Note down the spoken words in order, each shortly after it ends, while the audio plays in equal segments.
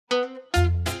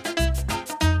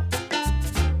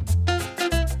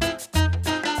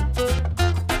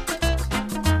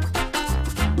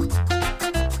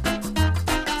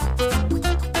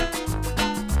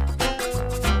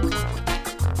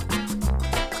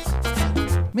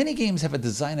Many games have a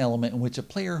design element in which a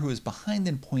player who is behind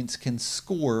in points can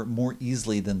score more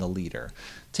easily than the leader.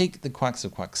 Take the Quacks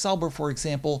of Quacksalber, for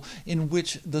example, in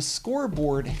which the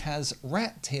scoreboard has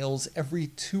rat tails every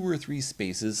 2 or 3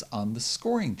 spaces on the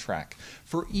scoring track.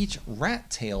 For each rat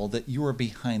tail that you are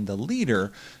behind the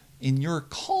leader, in your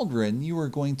cauldron, you are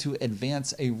going to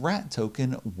advance a rat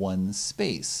token 1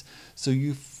 space. So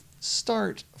you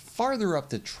start farther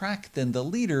up the track than the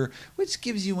leader, which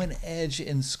gives you an edge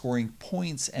in scoring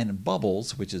points and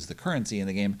bubbles, which is the currency in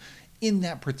the game, in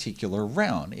that particular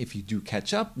round. If you do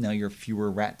catch up, now you're fewer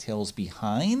rat tails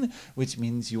behind, which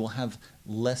means you will have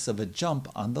less of a jump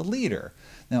on the leader.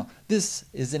 Now, this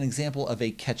is an example of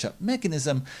a catch-up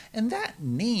mechanism, and that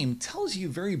name tells you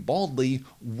very baldly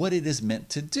what it is meant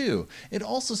to do. It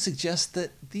also suggests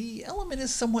that the element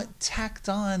is somewhat tacked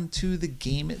on to the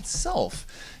game itself.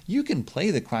 You can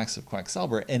play the Quacks of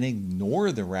Quacksalber and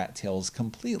ignore the rat tails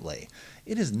completely.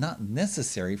 It is not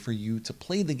necessary for you to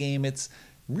play the game. It's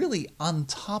really on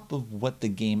top of what the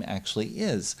game actually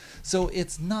is. So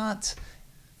it's not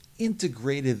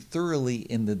integrated thoroughly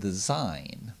in the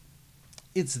design.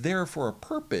 It's there for a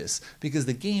purpose because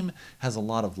the game has a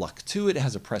lot of luck to it. It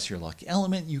has a press your luck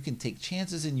element. You can take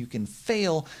chances and you can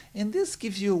fail, and this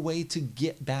gives you a way to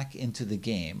get back into the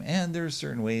game. And there are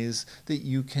certain ways that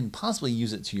you can possibly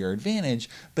use it to your advantage,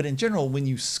 but in general, when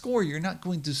you score, you're not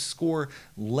going to score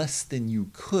less than you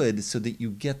could so that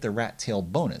you get the rat tail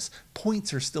bonus.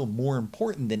 Points are still more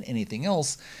important than anything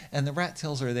else, and the rat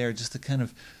tails are there just to kind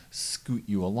of scoot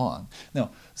you along.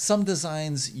 Now, some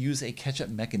designs use a catch-up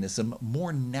mechanism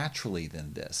more naturally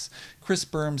than this. Chris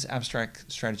Berm's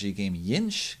abstract strategy game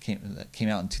Yinch, came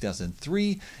out in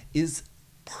 2003, is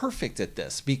perfect at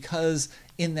this because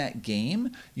in that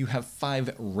game you have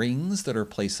 5 rings that are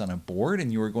placed on a board,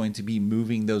 and you are going to be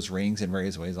moving those rings in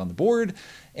various ways on the board.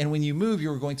 And when you move,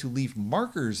 you're going to leave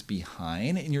markers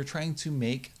behind, and you're trying to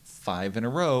make 5 in a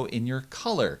row in your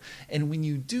color. And when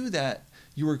you do that,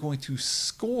 you are going to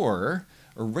score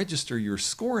or register your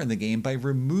score in the game by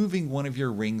removing one of your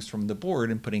rings from the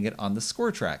board and putting it on the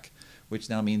score track, which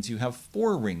now means you have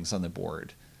 4 rings on the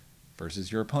board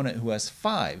versus your opponent who has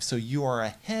 5. So you are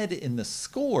ahead in the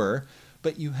score,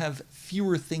 but you have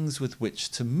fewer things with which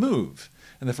to move.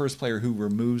 And the first player who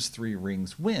removes 3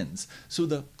 rings wins. So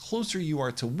the closer you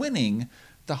are to winning,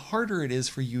 the harder it is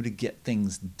for you to get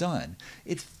things done.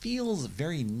 It feels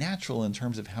very natural in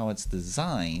terms of how it's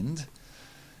designed,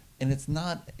 and it's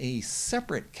not a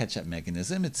separate catch-up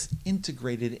mechanism. It's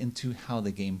integrated into how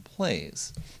the game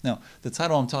plays. Now, the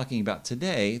title I'm talking about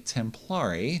today,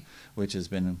 Templari, which has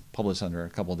been published under a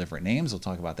couple of different names, we'll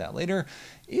talk about that later,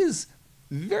 is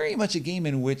very much a game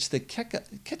in which the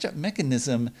catch-up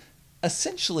mechanism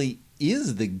essentially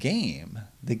is the game.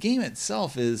 The game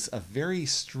itself is a very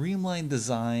streamlined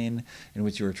design in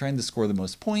which you are trying to score the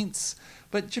most points,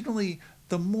 but generally,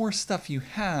 the more stuff you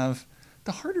have,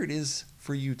 the harder it is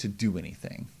for you to do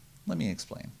anything. Let me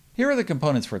explain. Here are the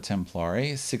components for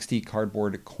Templari: 60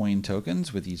 cardboard coin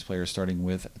tokens, with each player starting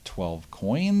with 12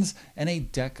 coins, and a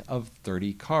deck of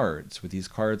 30 cards, with these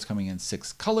cards coming in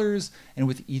 6 colors, and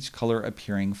with each color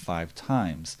appearing 5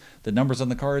 times. The numbers on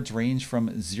the cards range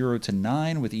from 0 to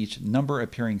 9, with each number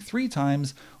appearing 3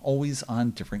 times, always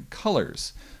on different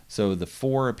colors. So the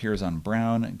 4 appears on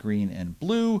brown, green, and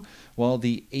blue, while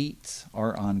the 8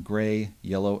 are on gray,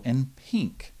 yellow, and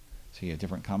pink. So you have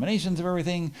different combinations of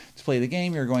everything. To play the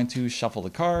game, you're going to shuffle the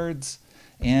cards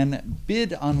and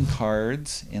bid on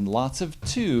cards in lots of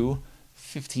 2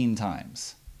 15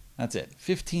 times. That's it.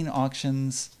 15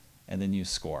 auctions, and then you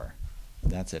score.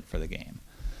 That's it for the game.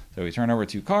 So we turn over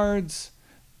 2 cards.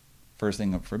 First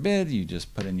thing up for bid, you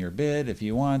just put in your bid if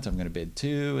you want. I'm going to bid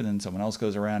 2, and then someone else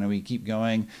goes around, and we keep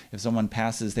going. If someone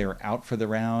passes, they are out for the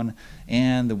round,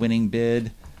 and the winning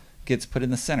bid gets put in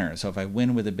the center. So if I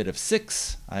win with a bid of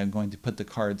 6, I'm going to put the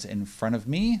cards in front of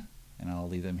me, and I'll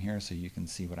leave them here so you can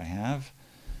see what I have.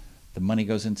 The money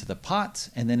goes into the pot,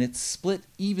 and then it's split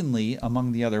evenly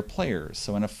among the other players.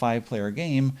 So in a 5-player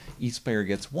game, each player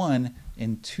gets 1,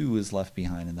 and 2 is left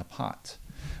behind in the pot.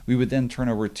 We would then turn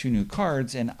over 2 new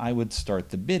cards, and I would start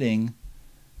the bidding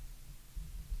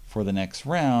for the next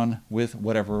round with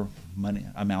whatever money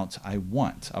amount I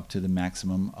want, up to the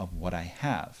maximum of what I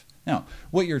have. Now,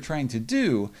 what you're trying to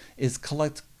do is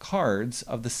collect cards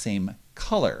of the same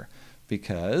color,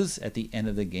 because at the end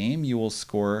of the game, you will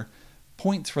score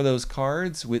points for those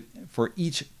cards for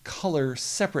each color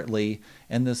separately,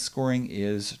 and the scoring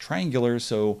is triangular.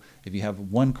 So if you have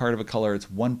 1 card of a color, it's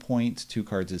 1 point, 2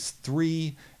 cards is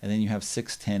 3, and then you have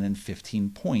 6, 10, and 15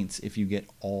 points if you get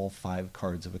all 5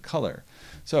 cards of a color.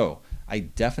 So I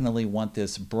definitely want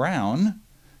this brown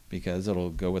because it'll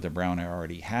go with the brown I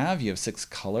already have. You have 6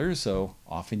 colors, so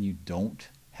often you don't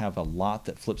have a lot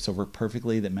that flips over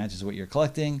perfectly that matches what you're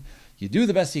collecting. You do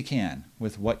the best you can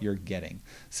with what you're getting,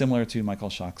 similar to Michael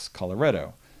Schacht's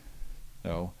Colorado.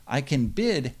 So I can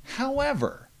bid,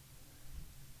 however,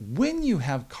 when you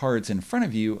have cards in front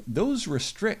of you, those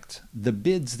restrict the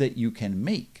bids that you can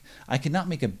make. I cannot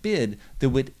make a bid that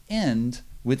would end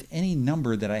with any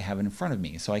number that I have in front of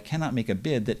me. So I cannot make a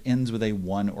bid that ends with a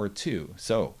 1 or 2.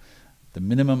 So the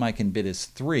minimum I can bid is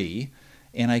 3,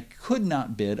 and I could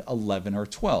not bid 11 or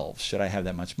 12 should I have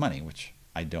that much money, which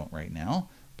I don't right now,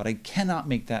 but I cannot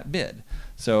make that bid.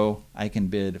 So I can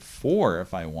bid 4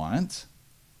 if I want,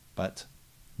 but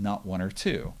not 1 or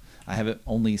 2. I have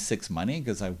only 6 money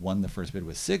because I won the first bid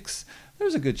with 6.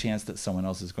 There's a good chance that someone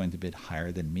else is going to bid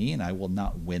higher than me, and I will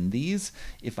not win these.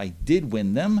 If I did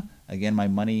win them, again, my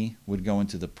money would go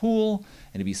into the pool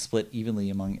and it'd be split evenly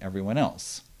among everyone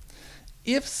else.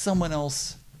 If someone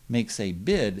else makes a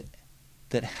bid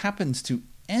that happens to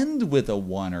end with a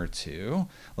 1 or 2,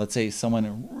 let's say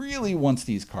someone really wants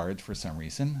these cards for some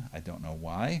reason, I don't know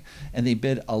why, and they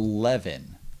bid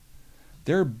 11.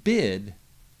 Their bid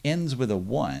ends with a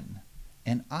 1,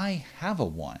 and I have a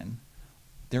 1,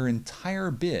 their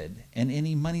entire bid and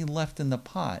any money left in the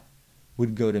pot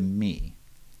would go to me.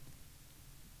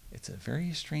 It's a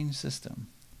very strange system,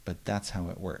 but that's how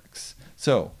it works.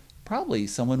 So probably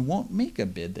someone won't make a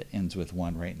bid that ends with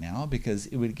 1 right now because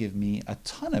it would give me a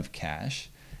ton of cash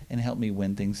and help me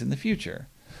win things in the future.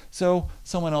 So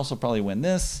someone else will probably win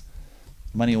this,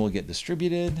 money will get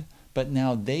distributed, but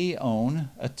now they own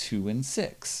a 2 and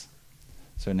 6.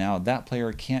 So now that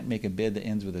player can't make a bid that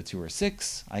ends with a 2 or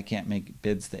 6. I can't make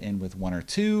bids that end with 1 or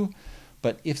 2.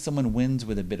 But if someone wins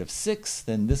with a bid of 6,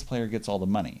 then this player gets all the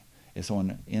money. If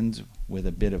someone ends with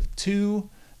a bid of 2,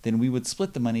 then we would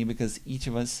split the money because each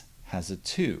of us has a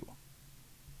 2.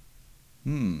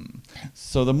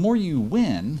 So the more you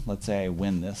win, let's say I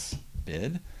win this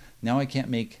bid, now I can't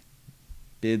make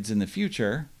bids in the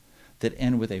future that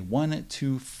end with a 1,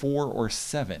 2, 4, or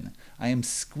 7. I am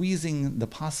squeezing the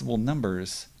possible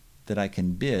numbers that I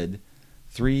can bid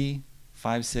 3,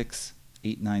 5, 6,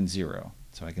 8, 9, 0.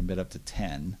 So I can bid up to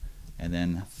 10, and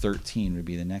then 13 would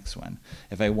be the next one.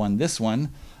 If I won this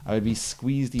one, I would be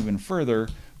squeezed even further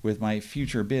with my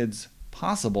future bids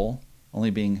possible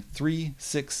only being 3,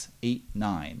 6, 8,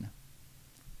 9,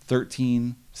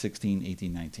 13, 16,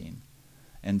 18, 19,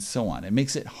 and so on. It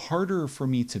makes it harder for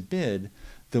me to bid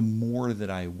the more that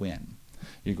I win.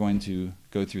 You're going to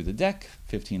go through the deck,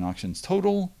 15 auctions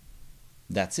total.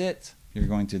 That's it. You're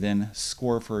going to then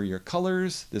score for your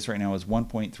colors. This right now is 1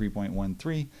 point,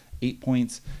 3.13, 8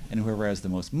 points, and whoever has the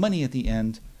most money at the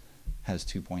end has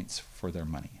 2 points for their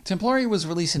money. Templari was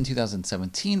released in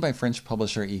 2017 by French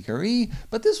publisher a.k.a,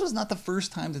 but this was not the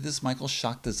first time that this Michael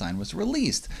Schacht design was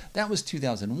released. That was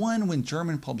 2001 when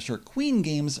German publisher Queen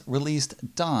Games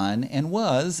released Dawn and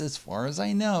was, as far as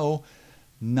I know,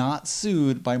 not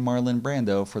sued by Marlon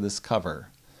Brando for this cover.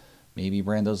 Maybe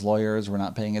Brando's lawyers were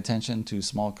not paying attention to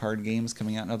small card games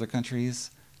coming out in other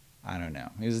countries. I don't know.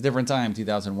 It was a different time,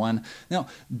 2001. Now,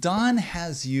 Dawn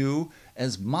has you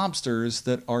as mobsters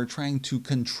that are trying to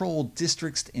control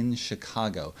districts in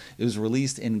Chicago. It was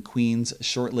released in Queen's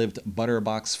short-lived butter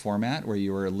box format where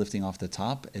you were lifting off the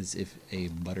top as if a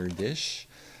butter dish.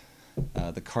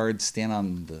 The cards stand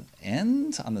on the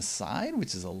end, on the side,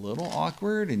 which is a little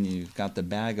awkward, and you've got the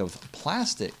bag of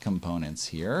plastic components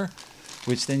here,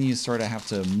 which then you sort of have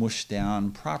to mush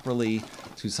down properly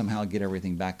to somehow get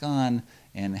everything back on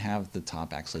and have the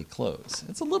top actually close.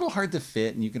 It's a little hard to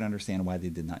fit, and you can understand why they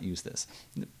did not use this.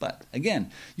 But again,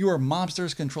 you are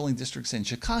mobsters controlling districts in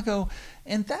Chicago,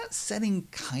 and that setting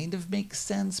kind of makes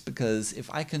sense because if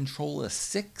I control a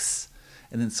 6,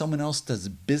 and then someone else does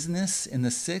business in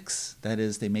the 6, that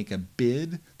is, they make a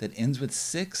bid that ends with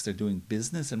 6, they're doing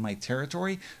business in my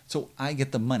territory, so I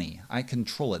get the money. I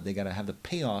control it. They got to have the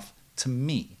payoff to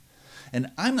me.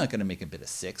 And I'm not going to make a bid of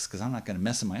 6 because I'm not going to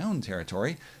mess in my own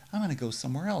territory. I'm going to go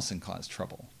somewhere else and cause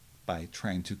trouble by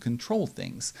trying to control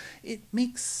things. It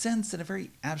makes sense in a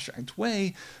very abstract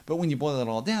way, but when you boil it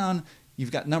all down,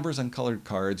 you've got numbers on colored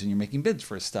cards and you're making bids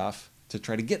for stuff to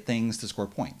try to get things to score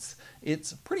points.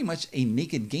 It's pretty much a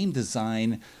naked game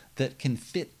design that can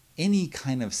fit any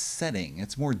kind of setting.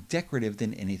 It's more decorative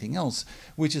than anything else,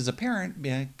 which is apparent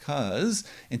because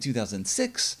in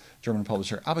 2006, German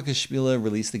publisher Abacusspiele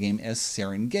released the game as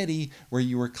Serengeti, where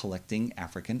you were collecting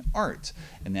African art.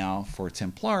 And now for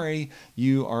Templari,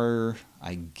 you are,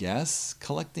 I guess,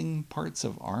 collecting parts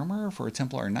of armor for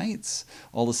Templar Knights.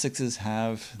 All the 6s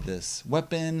have this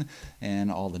weapon,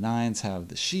 and all the 9s have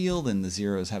the shield, and the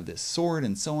 0s have this sword,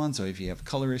 and so on. So if you have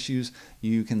color issues,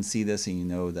 you can see this and you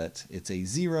know that it's a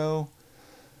 0.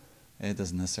 It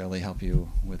doesn't necessarily help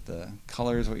you with the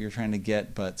colors, what you're trying to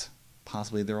get, but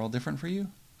possibly they're all different for you.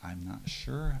 I'm not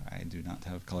sure. I do not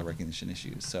have color recognition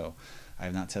issues, so I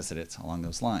have not tested it along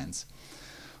those lines.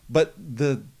 But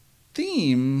the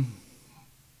theme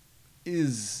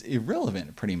is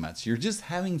irrelevant, pretty much. You're just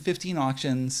having 15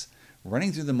 auctions,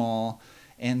 running through them all,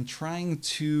 and trying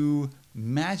to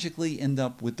magically end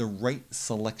up with the right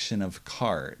selection of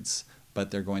cards.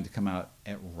 But they're going to come out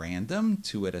at random,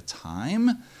 2 at a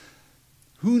time.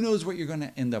 Who knows what you're going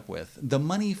to end up with? The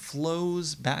money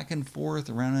flows back and forth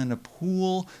around in a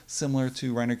pool, similar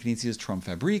to Rainer Knizia's Trump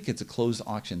Fabrik. It's a closed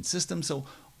auction system, so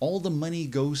all the money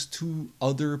goes to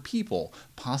other people.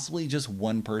 Possibly just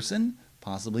one person,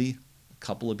 possibly a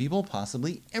couple of people,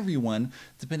 possibly everyone,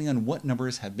 depending on what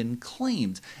numbers have been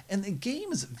claimed. And the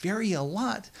games vary a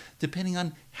lot depending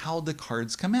on how the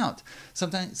cards come out.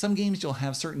 Sometimes, some games you'll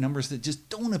have certain numbers that just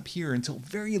don't appear until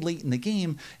very late in the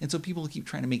game, and so people keep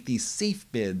trying to make these safe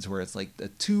bids where it's like the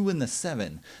 2 and the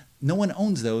 7. No one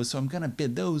owns those, so I'm going to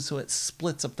bid those so it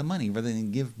splits up the money rather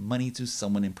than give money to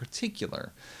someone in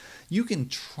particular. You can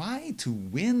try to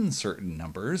win certain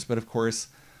numbers, but of course,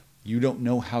 you don't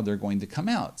know how they're going to come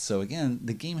out. So again,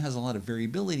 the game has a lot of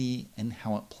variability in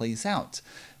how it plays out.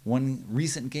 One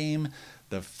recent game,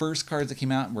 the first cards that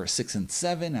came out were 6 and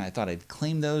 7, and I thought I'd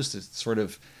claim those to sort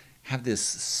of have this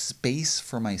space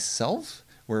for myself,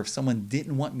 where if someone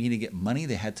didn't want me to get money,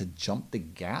 they had to jump the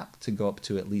gap to go up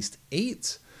to at least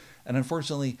 8. And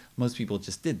unfortunately, most people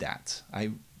just did that.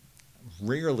 I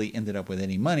rarely ended up with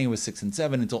any money with 6 and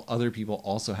 7 until other people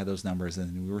also had those numbers,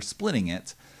 and then we were splitting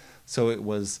it. So it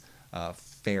was a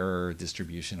fairer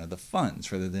distribution of the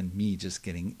funds rather than me just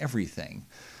getting everything.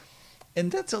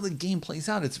 And that's how the game plays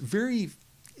out. It's very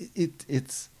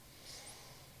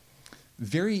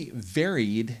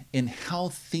varied in how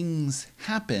things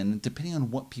happen depending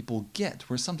on what people get,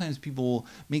 where sometimes people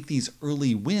make these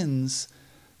early wins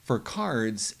for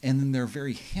cards and then they're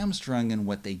very hamstrung in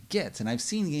what they get. And I've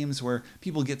seen games where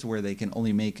people get to where they can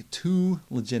only make 2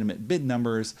 legitimate bid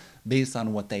numbers based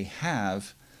on what they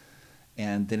have,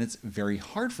 and then it's very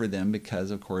hard for them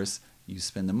because, of course, you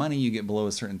spend the money, you get below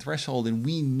a certain threshold, and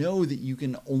we know that you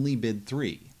can only bid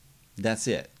 3. That's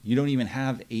it. You don't even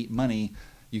have 8 money.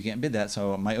 You can't bid that,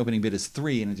 so my opening bid is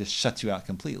 3, and it just shuts you out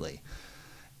completely.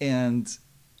 And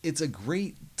it's a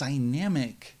great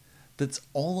dynamic that's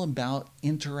all about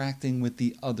interacting with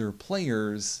the other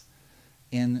players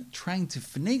and trying to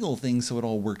finagle things so it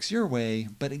all works your way.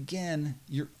 But again,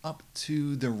 you're up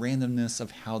to the randomness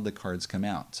of how the cards come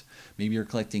out. Maybe you're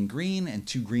collecting green and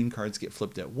 2 green cards get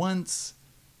flipped at once.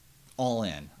 All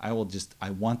in. I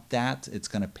want that. It's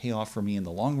going to pay off for me in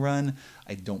the long run.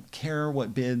 I don't care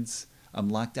what bids I'm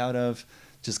locked out of,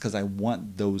 just because I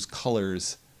want those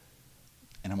colors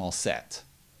and I'm all set.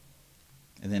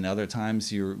 And then other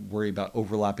times you're worried about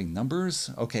overlapping numbers.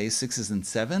 Okay, 6s and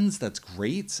 7s, that's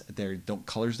great.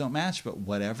 Colors don't match, but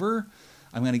whatever.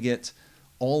 I'm going to get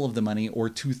all of the money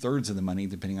or 2/3 of the money,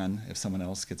 depending on if someone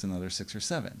else gets another 6 or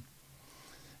 7.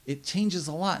 It changes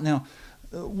a lot. Now,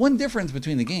 one difference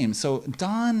between the games. So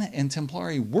Dawn and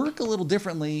Templari work a little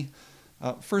differently.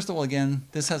 First of all, again,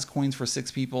 this has coins for 6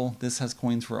 people. This has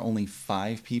coins for only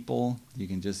 5 people. You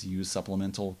can just use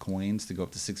supplemental coins to go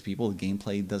up to 6 people. The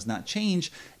gameplay does not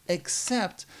change,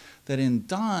 except that in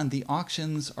Dawn, the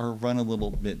auctions are run a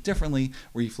little bit differently,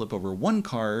 where you flip over 1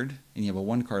 card, and you have a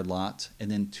 1-card lot,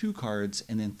 and then 2 cards,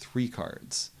 and then 3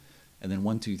 cards. And then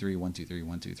 1, 2, 3, 1, 2, 3,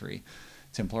 1, 2, 3.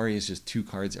 Templari is just 2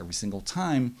 cards every single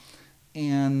time.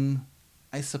 And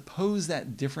I suppose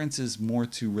that difference is more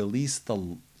to release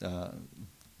the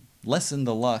lessen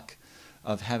the luck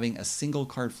of having a single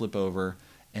card flip over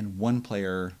and one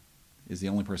player is the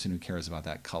only person who cares about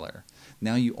that color.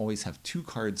 Now you always have 2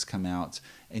 cards come out,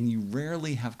 and you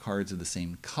rarely have cards of the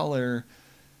same color,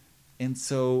 and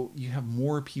so you have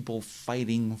more people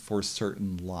fighting for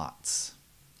certain lots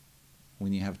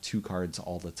when you have 2 cards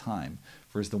all the time.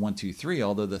 Versus the 1, 2, 3,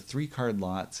 although the 3-card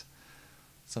lot,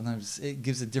 sometimes it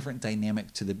gives a different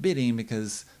dynamic to the bidding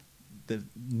because the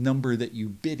number that you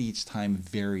bid each time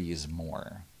varies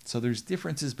more. So there's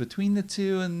differences between the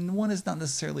two, and one is not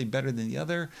necessarily better than the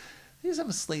other. They just have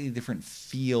a slightly different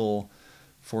feel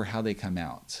for how they come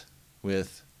out,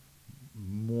 with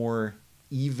more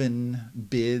even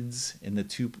bids in the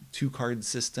two card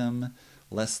system,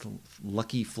 less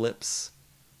lucky flips,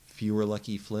 fewer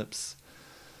lucky flips.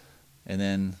 And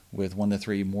then with 1 to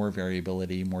 3, more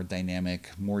variability, more dynamic,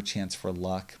 more chance for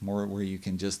luck, more where you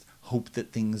can just hope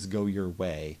that things go your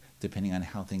way depending on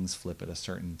how things flip at a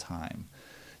certain time.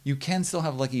 You can still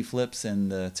have lucky flips in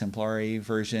the Templari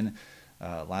version.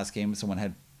 Last game, someone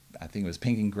had, I think it was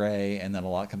pink and gray, and then a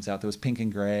lot comes out that was pink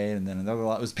and gray, and then another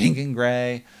lot was pink and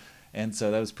gray. And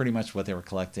so that was pretty much what they were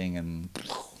collecting, and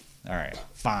all right,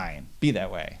 fine, be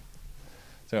that way.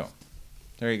 So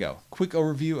there you go. Quick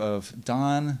overview of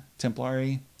Dawn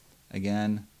Templari.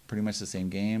 Again, pretty much the same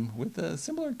game with a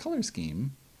similar color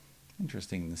scheme.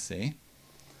 Interesting to see.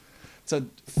 It's a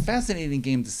fascinating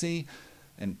game to see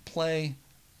and play.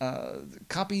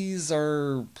 Copies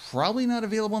are probably not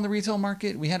available in the retail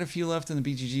market. We had a few left in the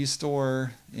BGG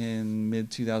store in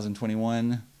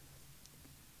mid-2021.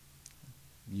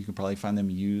 You can probably find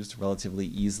them used relatively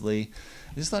easily.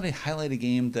 I just thought I'd highlight a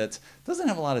game that doesn't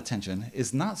have a lot of tension,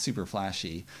 is not super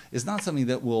flashy, is not something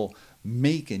that will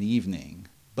make an evening,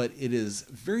 but it is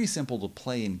very simple to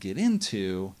play and get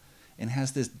into, and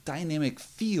has this dynamic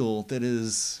feel that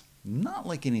is not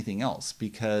like anything else,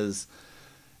 because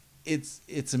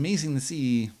it's amazing to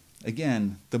see,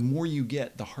 again, the more you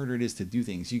get, the harder it is to do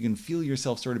things. You can feel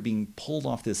yourself sort of being pulled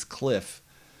off this cliff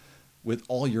with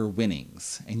all your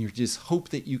winnings, and you just hope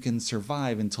that you can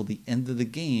survive until the end of the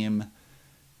game,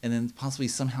 and then possibly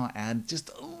somehow add just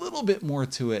a little bit more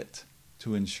to it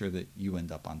to ensure that you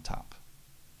end up on top.